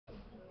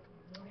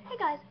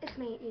guys, it's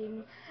me,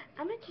 Eden.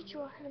 I'm going to teach you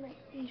all how to make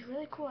these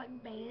really cool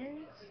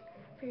bands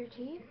for your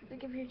teeth.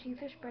 Like if your teeth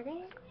are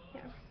spreading,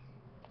 here.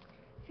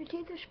 If your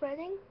teeth are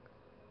spreading,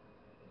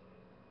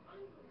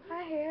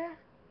 right here,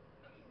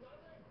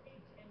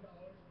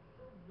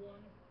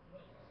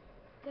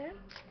 there,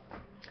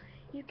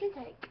 you can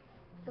take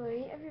 3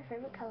 of your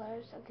favorite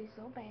colors of these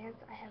little bands.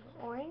 I have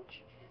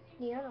orange,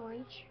 neon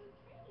orange,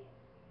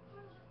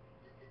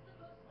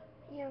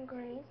 neon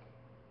green,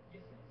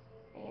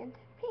 and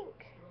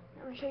pink.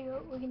 I'm going to show you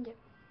what we can do.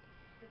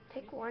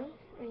 Take one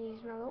and use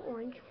my little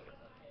orange.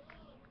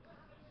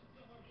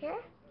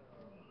 Here,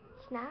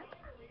 snap.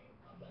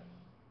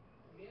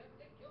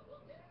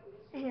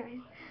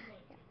 Anyways,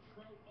 yeah.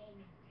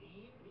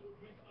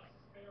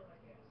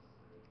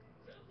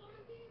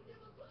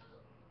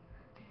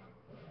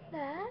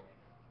 That.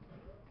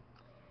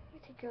 You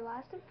take your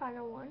last and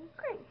final one,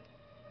 green.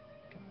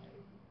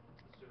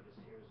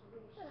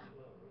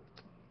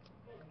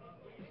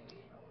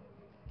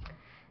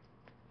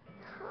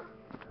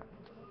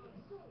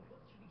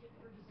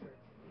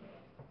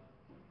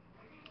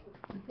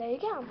 There you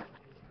go.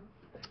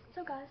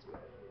 So guys,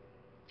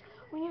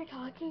 when you're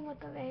talking with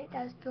them, it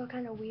does feel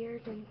kind of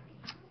weird and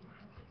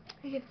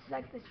you get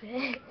stuck this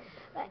bit.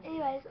 But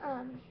anyways,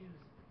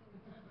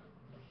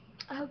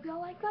 I hope y'all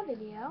like my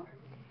video.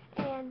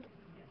 And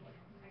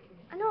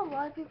I know a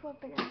lot of people have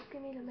been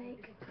asking me to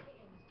make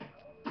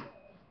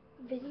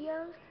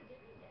videos,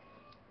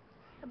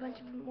 a bunch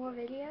of more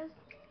videos.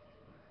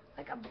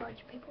 Like a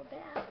bunch of people have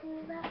been asking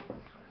me that.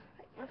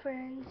 Like my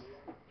friends,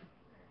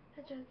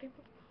 such other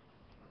people.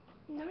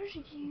 There's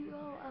you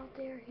all out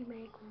there who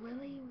make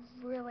really,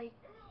 really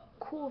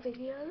cool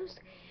videos,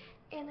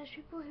 and there's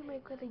people who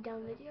make really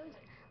dumb videos.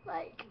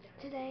 Like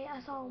today I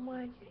saw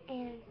one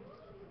and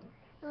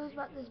it was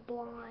about this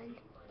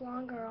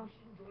blonde girl,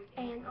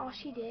 and all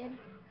she did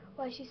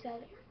was she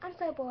said, "I'm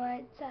so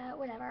bored, so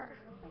whatever."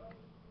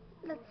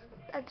 Like,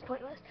 that's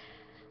pointless.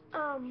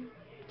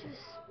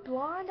 Just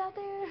blonde out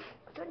there.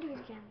 Don't do it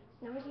again.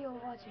 Nobody will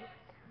watch it.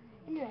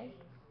 Anyway,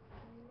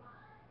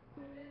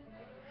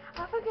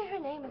 I forget her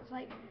name. It's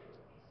like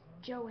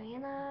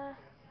Joanna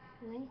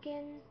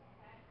Lincoln,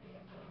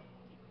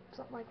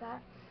 something like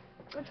that.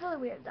 It's really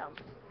weird though.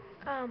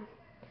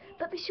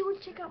 But be sure to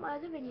check out my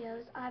other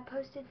videos. I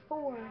posted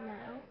 4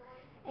 now,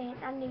 and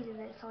I'm new to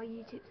this whole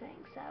YouTube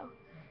thing, so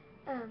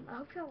I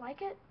hope y'all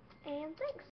like it, and thanks.